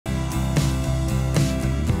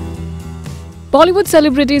Bollywood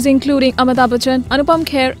celebrities including Amitabh Bachchan, Anupam,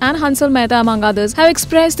 Kher and Hansal Mehta among others have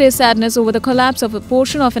expressed their sadness over the collapse of a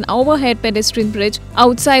portion of an overhead pedestrian bridge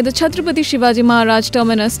outside the Chhatrapati Shivaji Maharaj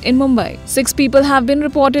Terminus in Mumbai. 6 people have been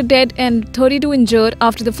reported dead and 32 injured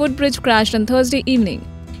after the footbridge crashed on Thursday evening.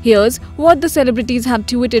 Here's what the celebrities have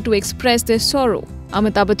tweeted to express their sorrow.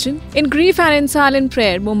 Amitabh Bachchan, in grief and in silent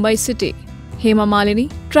prayer, Mumbai City. Hema Malini,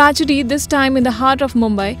 tragedy this time in the heart of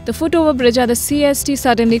Mumbai. The footover bridge at the CST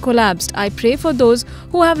suddenly collapsed. I pray for those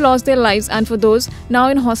who have lost their lives and for those now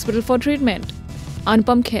in hospital for treatment.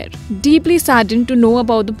 Anupam Kher, deeply saddened to know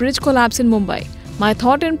about the bridge collapse in Mumbai. My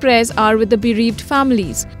thought and prayers are with the bereaved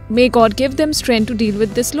families. May God give them strength to deal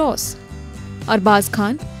with this loss. Arbaz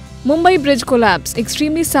Khan, Mumbai bridge collapse.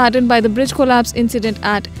 Extremely saddened by the bridge collapse incident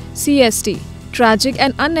at CST. Tragic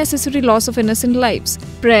and unnecessary loss of innocent lives.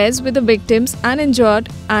 Prayers with the victims and injured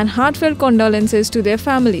and heartfelt condolences to their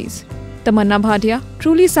families. Tamanna Bhatia,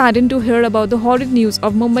 truly saddened to hear about the horrid news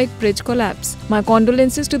of Mumbai bridge collapse. My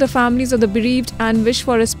condolences to the families of the bereaved and wish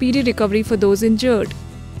for a speedy recovery for those injured.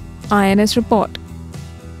 INS report.